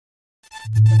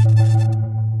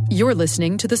You're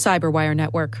listening to the Cyberwire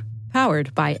Network,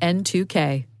 powered by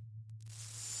N2K.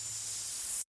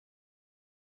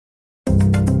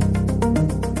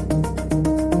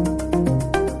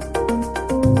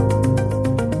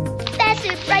 That's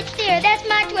it right there. That's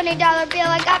my $20 bill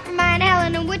I got from my Aunt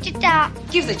Helen in Wichita.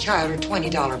 Give the child her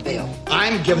 $20 bill.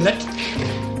 I'm giving it.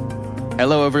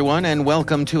 Hello, everyone, and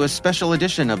welcome to a special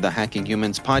edition of the Hacking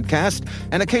Humans podcast,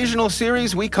 an occasional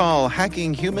series we call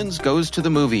Hacking Humans Goes to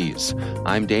the Movies.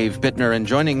 I'm Dave Bittner, and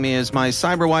joining me is my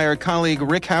Cyberwire colleague,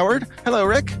 Rick Howard. Hello,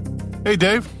 Rick. Hey,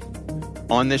 Dave.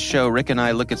 On this show, Rick and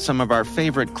I look at some of our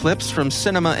favorite clips from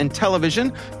cinema and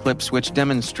television, clips which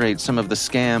demonstrate some of the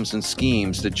scams and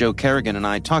schemes that Joe Kerrigan and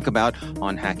I talk about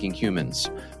on Hacking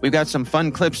Humans. We've got some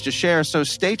fun clips to share, so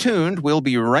stay tuned. We'll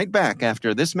be right back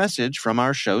after this message from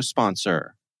our show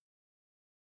sponsor.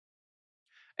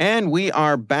 And we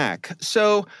are back.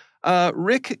 So,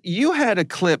 Rick, you had a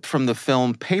clip from the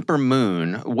film Paper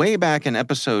Moon way back in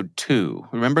episode 2.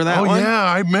 Remember that one? Oh, yeah,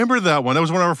 I remember that one. That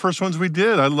was one of our first ones we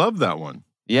did. I love that one.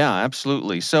 Yeah,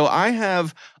 absolutely. So I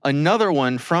have another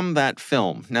one from that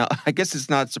film. Now, I guess it's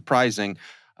not surprising.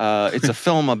 It's a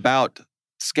film about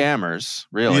scammers,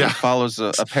 really. Yeah. It follows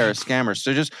a pair of scammers.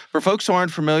 So just for folks who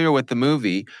aren't familiar with the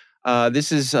movie,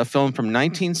 this is a film from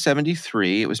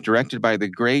 1973. It was directed by the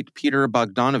great Peter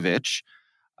Bogdanovich.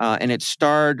 And it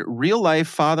starred real-life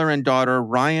father and daughter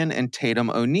Ryan and Tatum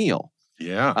O'Neal.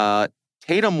 Yeah.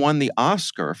 Tatum won the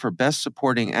Oscar for Best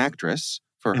Supporting Actress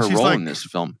for her role in this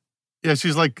film. Yeah,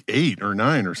 she's like 8 or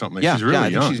 9 or something. Yeah, she's really I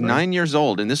young. think she's 9 years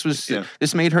old. And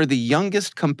this made her the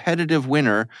youngest competitive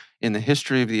winner in the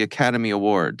history of the Academy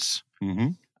Awards. Mm-hmm.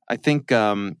 I think,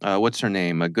 what's her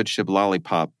name? A Good Ship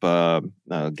Lollipop gal.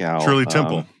 Shirley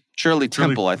Temple. Shirley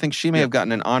Temple. I think she may have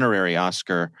gotten an honorary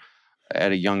Oscar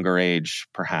at a younger age,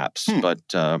 perhaps. But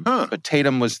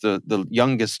Tatum was the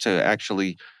youngest to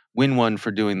actually win one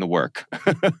for doing the work.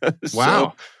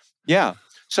 Wow. Yeah.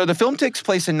 So the film takes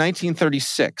place in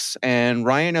 1936, and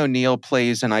Ryan O'Neal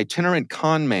plays an itinerant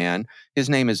con man. His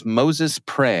name is Moses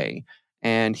Prey,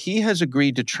 and he has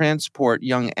agreed to transport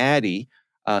young Addie,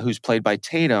 who's played by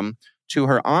Tatum, to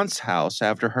her aunt's house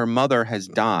after her mother has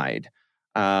died.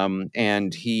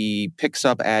 And he picks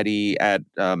up Addie at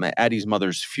Addie's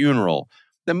mother's funeral.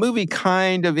 The movie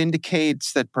kind of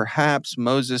indicates that perhaps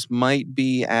Moses might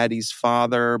be Addie's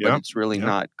father, but it's really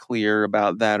not clear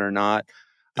about that or not.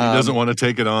 He doesn't want to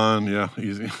take it on. Yeah,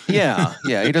 easy. yeah.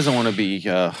 He doesn't want to be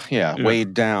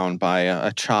weighed down by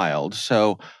a child.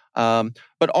 So,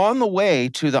 but on the way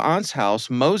to the aunt's house,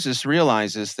 Moses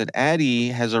realizes that Addie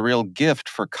has a real gift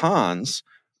for cons,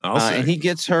 and he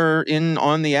gets her in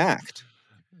on the act.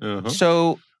 Uh-huh.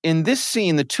 So in this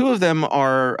scene, the two of them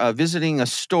are visiting a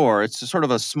store. It's sort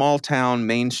of a small town,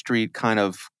 Main Street kind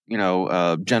of,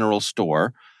 general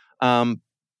store.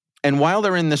 And while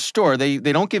they're in the store, they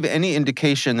don't give any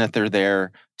indication that they're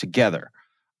there together.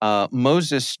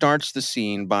 Moses starts the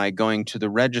scene by going to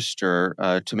the register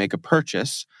to make a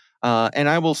purchase. And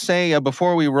I will say,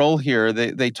 before we roll here,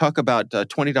 they talk about a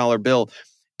 $20 bill.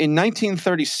 In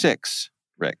 1936,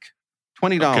 Rick,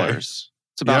 $20. Okay.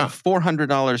 It's about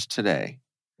 $400 today.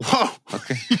 Whoa.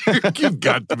 Okay. You've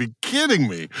got to be kidding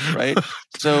me. Right?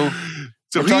 So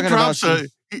he drops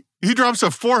a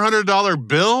 $400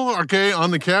 bill, okay,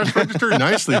 on the cash register.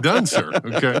 Nicely done, sir.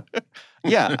 Okay.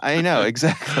 Yeah, I know,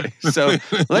 exactly. So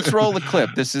let's roll the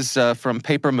clip. This is from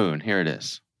Paper Moon. Here it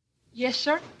is. Yes,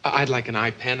 sir. I'd like an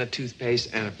eye pen, a toothpaste,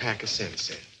 and a pack of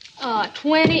Sense.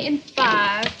 20 and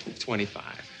 5. 25.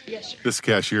 Yes, sir. This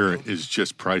cashier is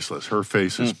just priceless. Her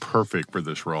face is perfect for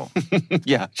this role.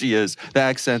 Yeah, she is. The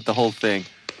accent, the whole thing.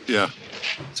 Yeah.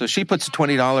 So she puts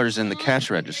 $20 in the cash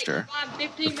register.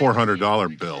 The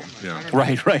 $400 bill. Yeah.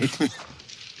 Right.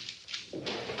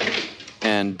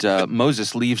 And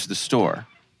Moses leaves the store.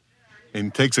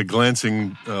 And takes a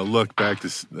glancing look back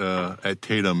to at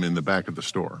Tatum in the back of the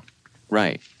store.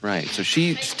 Right. So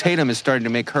Tatum is starting to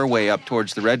make her way up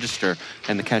towards the register,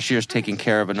 and the cashier's taking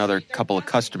care of another couple of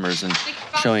customers and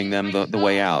showing them the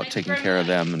way out, taking care of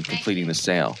them and completing the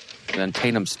sale. And then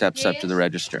Tatum steps up to the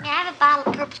register. May I have a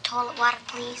bottle of purple toilet water,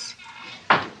 please?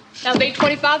 That'll be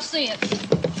 25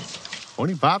 cents.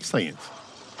 25 cents.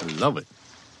 I love it.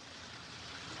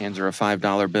 Hands her a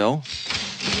 $5 bill.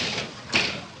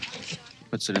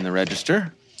 Puts it in the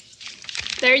register.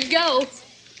 There you go.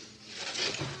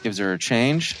 Gives her a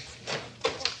change.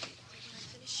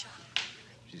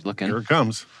 She's looking. Here it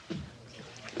comes.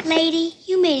 Lady,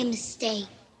 you made a mistake.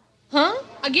 Huh?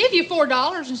 I give you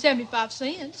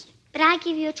 $4.75. But I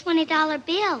give you a $20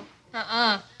 bill.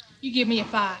 You give me a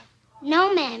 5.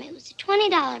 No, ma'am, it was a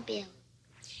 $20 bill.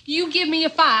 You give me a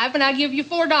 5, and I give you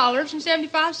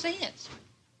 $4.75.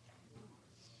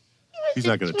 He's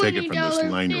not going to take it from this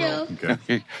 9-year-old.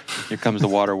 Okay. Here comes the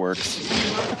waterworks.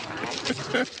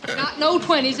 Not no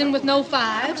 20s in with no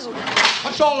 5s.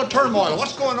 What's all the turmoil?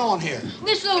 What's going on here?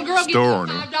 This little girl gives me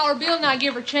a $5 bill, and I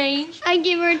give her change. I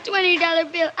give her a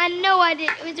 $20 bill. I know I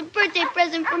did. It was a birthday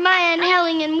present from my Aunt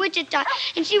Helen in Wichita,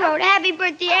 and she wrote "Happy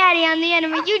Birthday, Addie" on the end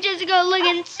of it. You just go look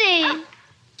and see.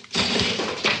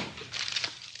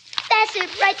 That's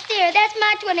it right there. That's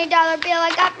my $20 bill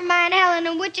I got from my Aunt Helen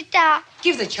in Wichita.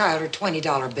 Give the child her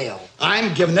 $20 bill.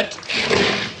 I'm giving it.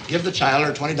 Give the child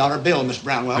her $20 bill, Miss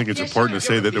Brownwell. I think it's important to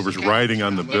say that there was writing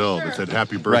on the bill that said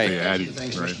 "Happy Birthday, Addie."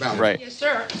 Right. Yes,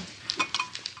 sir.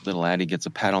 Little Addie gets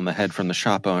a pat on the head from the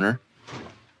shop owner.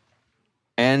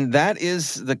 And that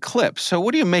is the clip. So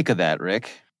what do you make of that,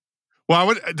 Rick? Well,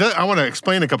 I want to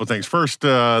explain a couple things. First,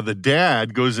 the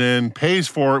dad goes in, pays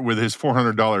for it with his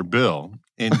 $400 bill.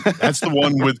 And that's the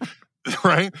one with,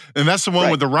 right? And that's the one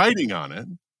with the writing on it.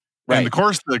 Right. And of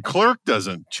course, the clerk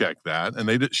doesn't check that. And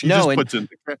she just puts in,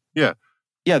 Yeah,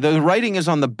 the writing is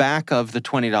on the back of the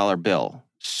 $20 bill.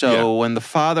 So when the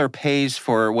father pays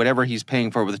for whatever he's paying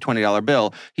for with the $20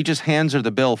 bill, he just hands her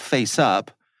the bill face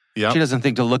up. Yep. She doesn't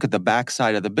think to look at the back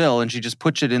side of the bill, and she just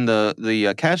puts it in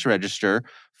the cash register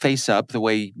face up the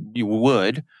way you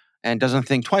would and doesn't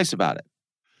think twice about it.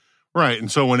 Right.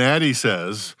 And so when Addie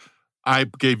says, "I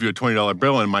gave you a $20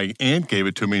 bill and my aunt gave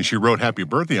it to me and she wrote "Happy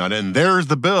Birthday" on it," and there's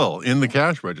the bill in the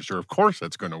cash register. Of course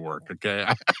that's going to work,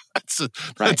 okay?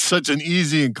 That's such an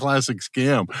easy and classic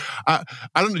scam. I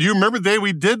don't know. Do you remember the day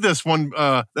we did this one,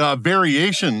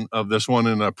 variation of this one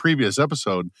in a previous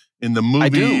episode in the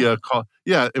movie? I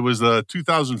do. It was the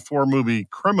 2004 movie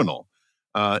Criminal.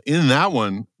 In that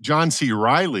one, John C.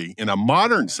 Reilly, in a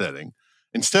modern setting,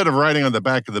 instead of writing on the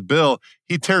back of the bill,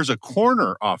 he tears a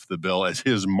corner off the bill as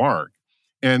his mark.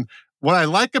 And what I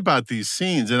like about these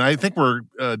scenes, and I think we're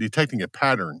detecting a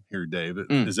pattern here, Dave,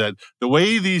 is that the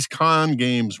way these con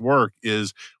games work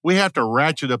is we have to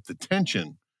ratchet up the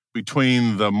tension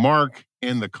between the mark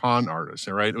and the con artist,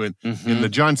 all right? In the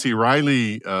John C.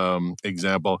 Reilly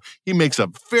example, he makes a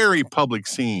very public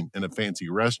scene in a fancy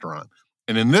restaurant.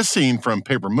 And in this scene from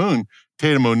Paper Moon,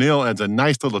 Tatum O'Neal adds a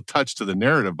nice little touch to the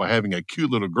narrative by having a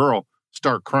cute little girl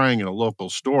start crying in a local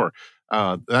store.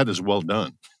 That is well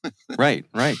done. Right.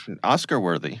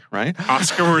 Oscar-worthy, right?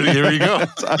 Oscar-worthy, there you go.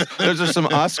 Those are some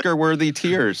Oscar-worthy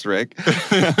tears, Rick. Well,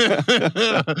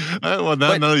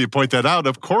 now that you point that out,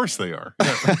 of course they are.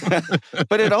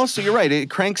 But it also, you're right, it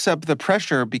cranks up the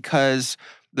pressure because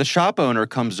the shop owner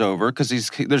comes over because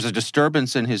there's a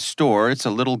disturbance in his store. It's a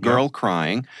little girl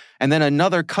crying. And then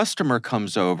another customer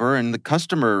comes over and the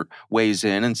customer weighs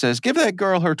in and says, "Give that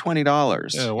girl her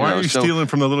 $20. Yeah, why are you stealing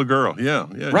from the little girl? Yeah.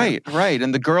 Right.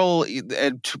 And the girl,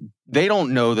 they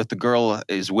don't know that the girl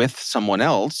is with someone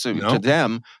else. No. To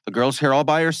them, the girl's here all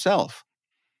by herself.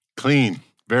 Clean.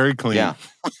 Very clean.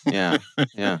 Yeah.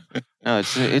 No,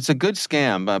 it's a good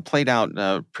scam, played out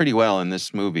pretty well in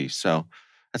this movie. So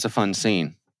that's a fun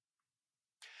scene.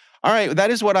 All right, that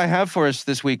is what I have for us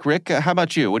this week. Rick, how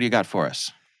about you? What do you got for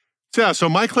us? Yeah, so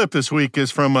my clip this week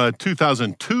is from a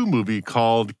 2002 movie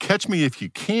called Catch Me If You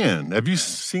Can. Have you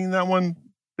seen that one,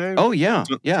 Dave? Oh, yeah.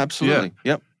 Yeah, absolutely.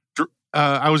 Yeah. Yep.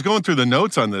 I was going through the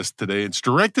notes on this today. It's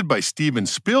directed by Steven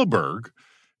Spielberg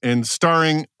and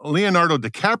starring Leonardo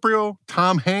DiCaprio,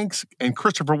 Tom Hanks, and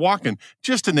Christopher Walken,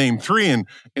 just to name three. And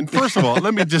first of all,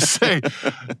 let me just say,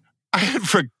 I had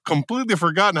completely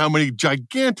forgotten how many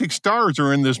gigantic stars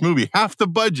are in this movie. Half the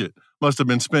budget must have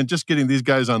been spent just getting these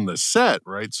guys on the set,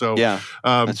 right? So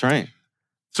that's right.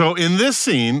 So in this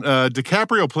scene,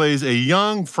 DiCaprio plays a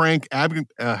young Frank how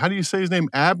do you say his name?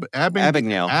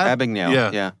 Abagnale.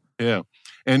 Abagnale. Yeah.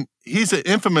 And he's an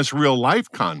infamous real life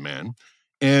con man.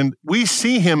 And we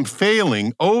see him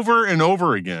failing over and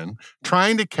over again,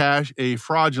 trying to cash a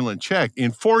fraudulent check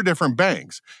in 4 different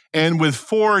banks and with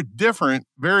 4 different,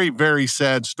 very, very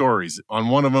sad stories. On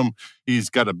one of them,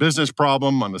 he's got a business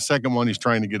problem. On the second one, he's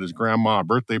trying to get his grandma a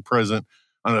birthday present.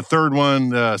 On the third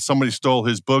one, somebody stole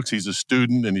his books. He's a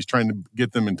student and he's trying to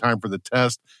get them in time for the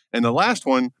test. And the last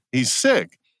one, he's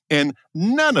sick. And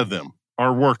none of them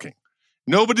are working.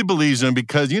 Nobody believes him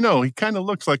because, he kind of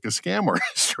looks like a scam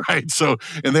artist, right? So,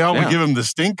 and they always give him the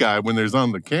stink eye when there's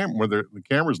on the camera, where the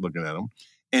camera's looking at him.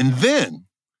 And then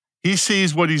he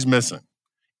sees what he's missing.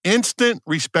 Instant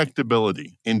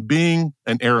respectability in being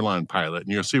an airline pilot.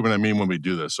 And you'll see what I mean when we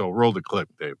do this. So roll the clip,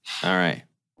 Dave. All right.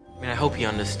 I hope you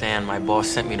understand my boss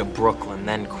sent me to Brooklyn,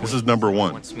 then Queens. This is number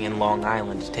 1. Wants me in Long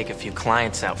Island to take a few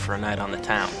clients out for a night on the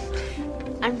town.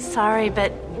 I'm sorry,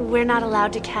 but we're not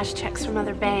allowed to cash checks from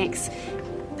other banks.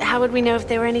 how would we know if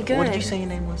they were any good? What did you say your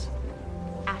name was?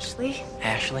 Ashley?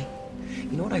 Ashley?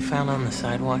 You know what I found on the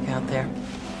sidewalk out there?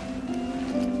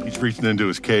 He's reaching into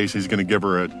his case. He's going to give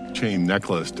her a chain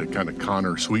necklace to kind of con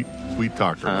her, sweet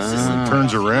talk her.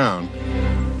 Turns around.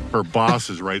 Her boss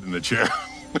is right in the chair.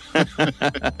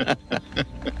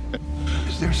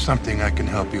 Is there something I can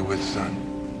help you with,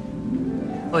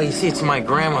 son? Well, you see, it's my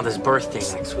grandmother's birthday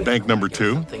next week. Bank number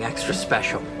 2. Something extra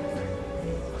special.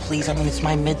 Please, I mean, it's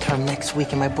my midterm next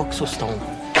week and my books were stolen.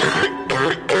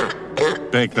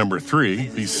 Bank number 3.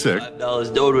 He's sick.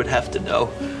 $5 Dode would have to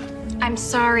know. I'm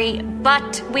sorry,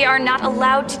 but we are not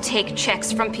allowed to take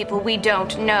checks from people we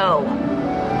don't know.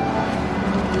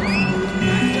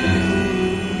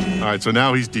 All right, so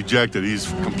now he's dejected. He's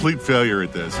complete failure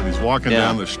at this, and he's walking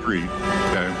down the street.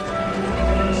 Okay.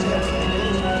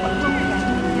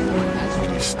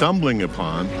 He's stumbling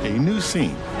upon a new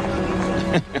scene.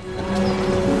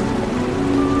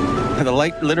 The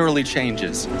light literally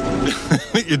changes.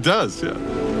 It does, yeah.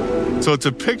 So it's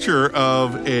a picture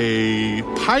of a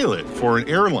pilot for an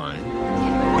airline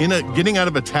getting out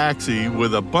of a taxi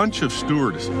with a bunch of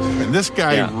stewardesses. And this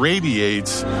guy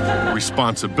radiates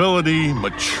responsibility,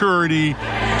 maturity,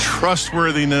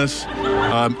 trustworthiness.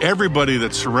 Everybody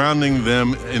that's surrounding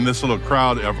them in this little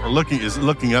crowd is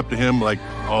looking up to him like,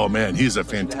 oh man, he's a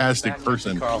fantastic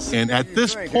person. And at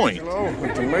this point,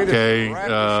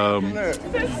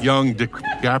 young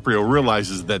DiCaprio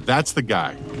realizes that that's the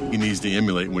guy he needs to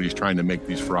emulate when he's trying to make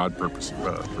these fraud purchases.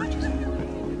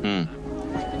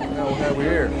 What have we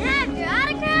here?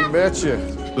 You betcha.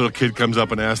 Little kid comes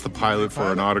up and asks the pilot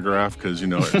for an autograph because,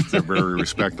 they're very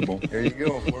respectable. Here you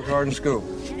go. Work hard in school.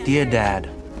 Dear Dad,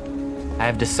 I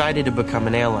have decided to become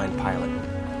an airline pilot.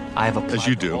 I have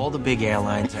applied to all the big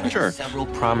airlines and have several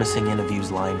promising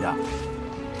interviews lined up.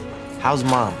 How's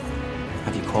Mom?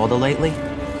 Have you called her lately?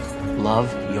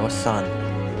 Love, your son,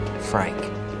 Frank.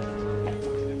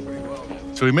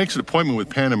 So he makes an appointment with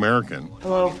Pan American.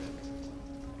 Hello.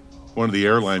 One of the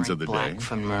airlines Frank of the Black day.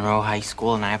 From Monroe High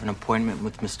School, and I have an appointment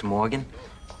with Mr. Morgan.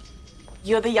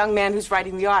 You're the young man who's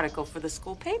writing the article for the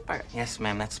school paper. Yes,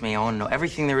 ma'am, that's me. I want to know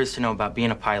everything there is to know about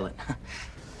being a pilot.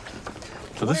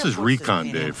 So this is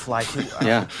recon, Dave. Fly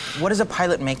to, What does a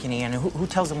pilot make in the air, and who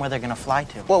tells them where they're going to fly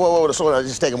to? Whoa, slow down.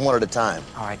 Just take them one at a time.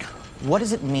 All right. What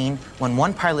does it mean when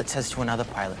one pilot says to another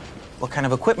pilot, what kind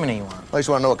of equipment are you on? I just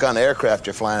want to know what kind of aircraft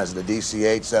you're flying. Is it a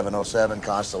DC-8, 707,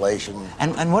 Constellation?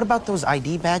 And what about those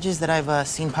ID badges that I've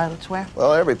seen pilots wear?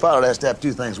 Well, every pilot has to have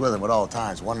 2 things with him at all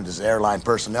times. One is his airline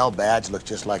personnel badge, looks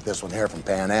just like this one here from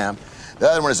Pan Am. The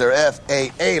other one is their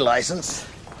FAA license,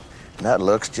 and that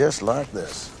looks just like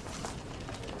this.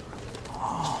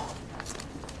 Oh.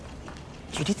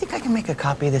 Do you think I can make a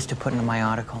copy of this to put into my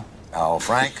article? Oh,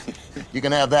 Frank, you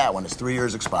can have that one. It's 3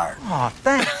 years expired. Oh,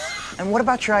 thanks. And what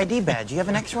about your ID badge? You have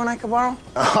an extra one I could borrow?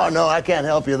 Oh, no, I can't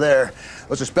help you there.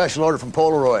 It's a special order from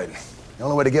Polaroid. The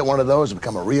only way to get one of those is to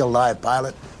become a real live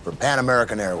pilot for Pan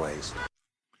American Airways.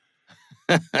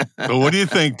 So what do you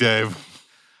think, Dave?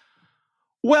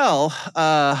 Well,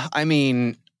 I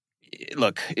mean,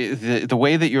 look, the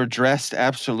way that you're dressed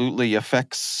absolutely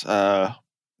affects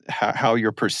how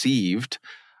you're perceived.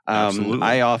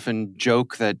 I often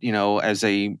joke that, as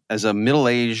a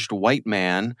middle-aged white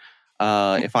man,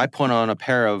 if I put on a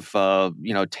pair of,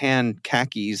 tan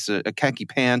khakis, khaki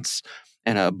pants,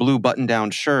 and a blue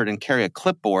button-down shirt and carry a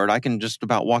clipboard, I can just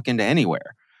about walk into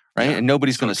anywhere, right? Yeah, and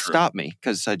nobody's going to stop me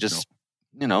because I just,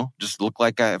 just look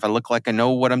like if I look like I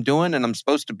know what I'm doing and I'm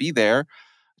supposed to be there,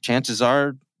 chances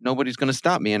are nobody's going to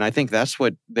stop me. And I think that's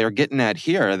what they're getting at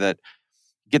here, that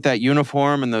get that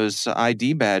uniform and those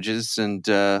ID badges, and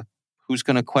who's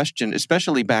going to question,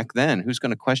 especially back then, who's going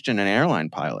to question an airline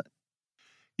pilot?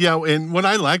 Yeah, and what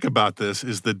I like about this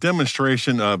is the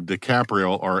demonstration of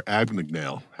DiCaprio, or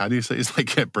Abagnale. How do you say? It's like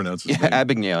I can't pronounce his name.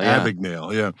 Abagnale, yeah.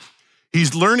 Abagnale, yeah.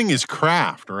 He's learning his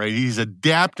craft, right? He's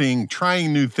adapting,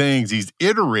 trying new things. He's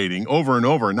iterating over and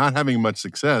over, not having much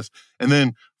success, and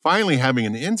then finally having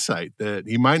an insight that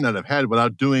he might not have had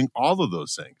without doing all of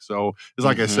those things. So it's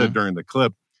like I said during the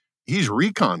clip, he's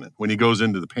reconning when he goes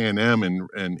into the Pan Am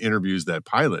and interviews that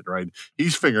pilot, right?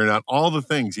 He's figuring out all the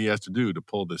things he has to do to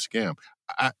pull this scam.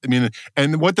 I mean,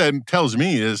 and what that tells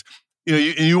me is,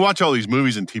 you watch all these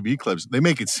movies and TV clips, they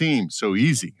make it seem so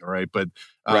easy, right? But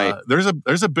there's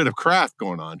a bit of craft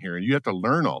going on here, and you have to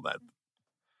learn all that.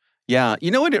 Yeah,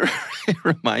 you know what it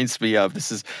reminds me of?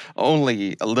 This is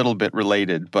only a little bit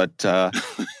related, but I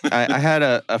had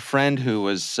a friend who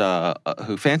was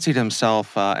who fancied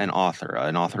himself an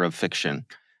author of fiction,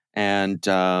 and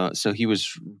so he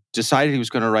decided he was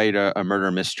going to write a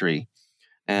murder mystery.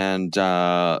 And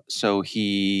so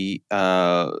he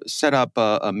set up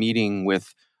a meeting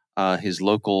with his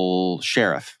local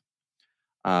sheriff.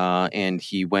 And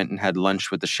he went and had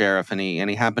lunch with the sheriff, and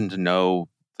he happened to know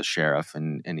the sheriff,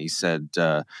 and he said,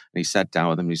 he sat down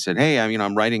with him, and he said, hey,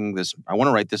 I'm writing this, I want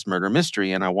to write this murder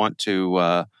mystery, and I want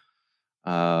to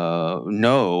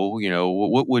know,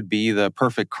 what would be the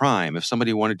perfect crime if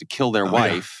somebody wanted to kill their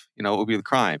wife, what would be the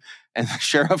crime? And the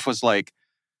sheriff was like,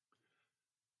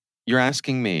 you're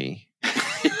asking me,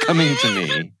 you're coming to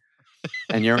me,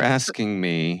 and you're asking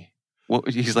me,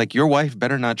 he's like, your wife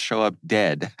better not show up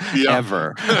dead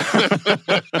ever.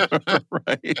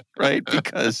 right?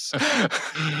 Because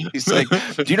he's like,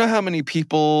 do you know how many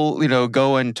people,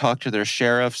 go and talk to their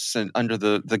sheriffs and under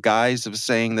the guise of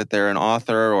saying that they're an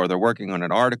author or they're working on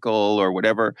an article or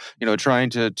whatever, trying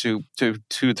to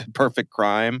the perfect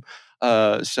crime.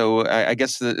 So I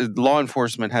guess the law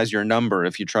enforcement has your number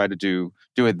if you try to do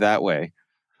it that way.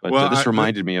 But this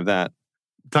reminded me of that.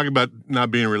 Talking about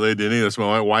not being related to any of this,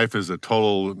 my wife is a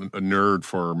total nerd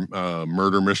for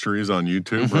murder mysteries on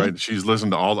YouTube, right? She's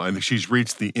listened to I think she's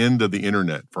reached the end of the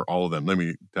internet for all of them. Let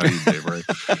me tell you, Dave, right?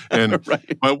 And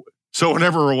so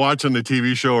whenever we're watching the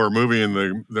TV show or movie and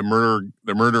the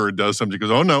murderer does something, she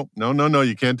goes, oh, no,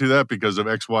 you can't do that because of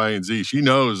X, Y, and Z. She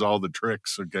knows all the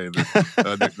tricks, okay,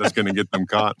 that's going to get them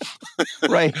caught.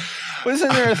 Right. Well,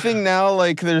 isn't there a thing now,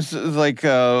 like there's like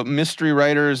mystery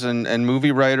writers and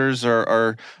movie writers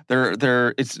are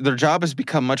their job has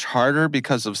become much harder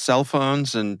because of cell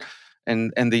phones and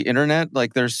the internet?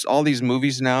 Like there's all these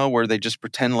movies now where they just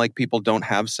pretend like people don't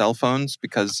have cell phones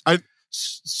because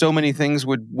so many things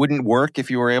wouldn't work if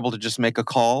you were able to just make a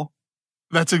call.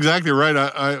 That's exactly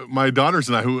right. My daughters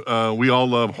and I, who we all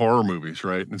love horror movies,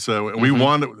 right? And so we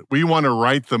want to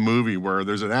write the movie where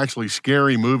there's an actually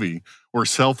scary movie where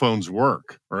cell phones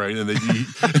work, right? And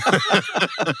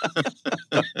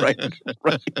right.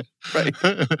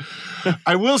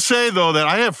 I will say though that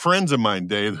I have friends of mine,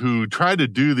 Dave, who try to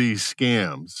do these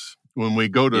scams when we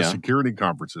go to security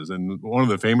conferences, and one of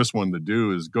the famous ones to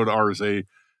do is go to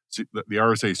the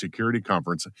RSA security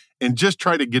conference and just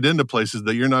try to get into places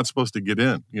that you're not supposed to get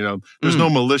in. There's no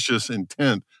malicious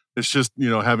intent. It's just,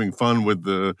 having fun with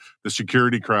the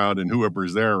security crowd and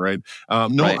whoever's there, right?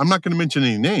 I'm not going to mention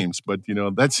any names, but,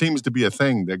 that seems to be a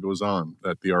thing that goes on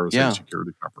at the RSA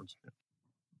security conference.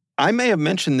 I may have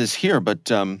mentioned this here,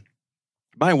 but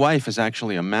my wife is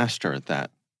actually a master at that.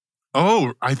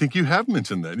 Oh, I think you have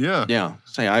mentioned that, yeah. Yeah.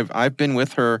 Say, I've been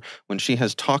with her when she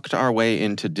has talked our way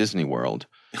into Disney World.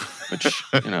 Which,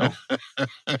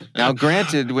 now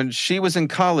granted, when she was in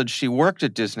college, she worked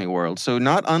at Disney World. So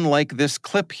not unlike this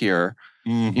clip here,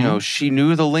 she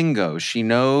knew the lingo. She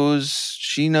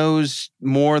knows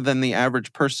more than the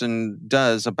average person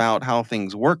does about how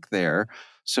things work there.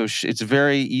 So it's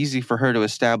very easy for her to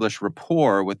establish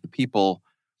rapport with the people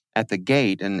at the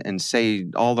gate and say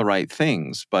all the right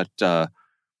things. But,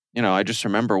 I just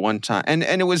remember one time, and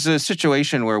it was a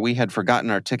situation where we had forgotten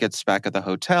our tickets back at the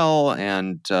hotel,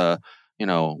 and,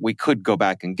 we could go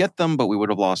back and get them, but we would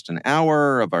have lost an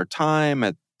hour of our time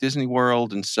at Disney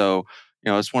World. And so,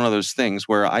 it's one of those things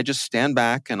where I just stand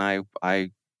back and I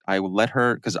let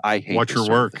her, because I hate watch her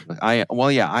work.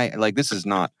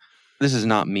 This is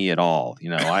not me at all.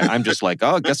 I'm just like,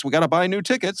 oh, I guess we got to buy new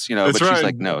tickets, but she's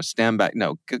like, no, stand back.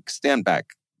 No, stand back,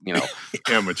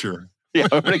 Amateur. Yeah,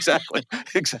 exactly.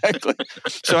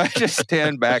 So I just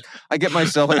stand back. I get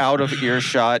myself out of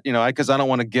earshot, because I don't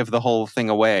want to give the whole thing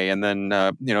away. And then,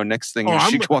 next thing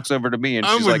she walks over to me and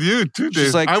she's like, I'm with you too, Dave.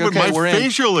 She's like, my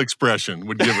facial expression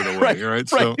would give it away, right?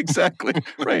 Right, exactly.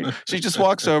 Right. She just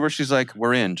walks over. She's like,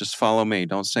 we're in. Just follow me.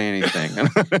 Don't say anything.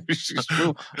 She's,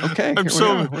 oh, okay. I'm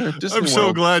so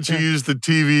glad she used the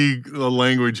TV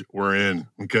language. We're in.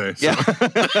 Okay. So. Yeah.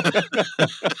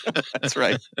 That's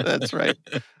right. That's right.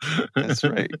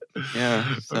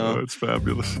 Yeah. So it's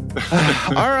fabulous.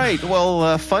 All right.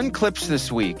 Well, fun clips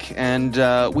this week. And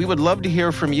we would love to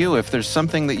hear from you. If there's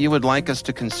something that you would like us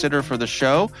to consider for the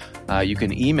show, you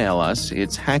can email us.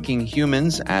 It's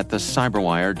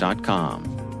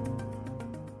hackinghumans@thecyberwire.com.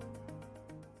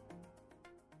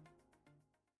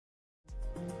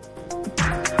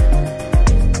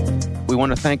 We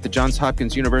want to thank the Johns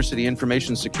Hopkins University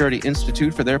Information Security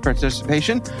Institute for their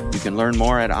participation. You can learn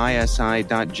more at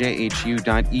isi.jhu.edu.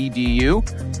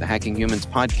 The Hacking Humans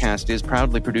podcast is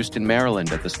proudly produced in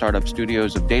Maryland at the startup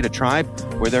studios of Data Tribe,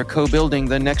 where they're co-building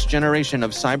the next generation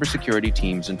of cybersecurity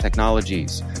teams and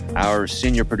technologies. Our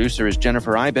senior producer is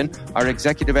Jennifer Iben. Our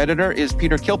executive editor is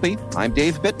Peter Kilpie. I'm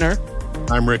Dave Bittner.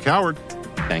 I'm Rick Howard.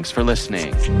 Thanks for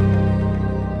listening.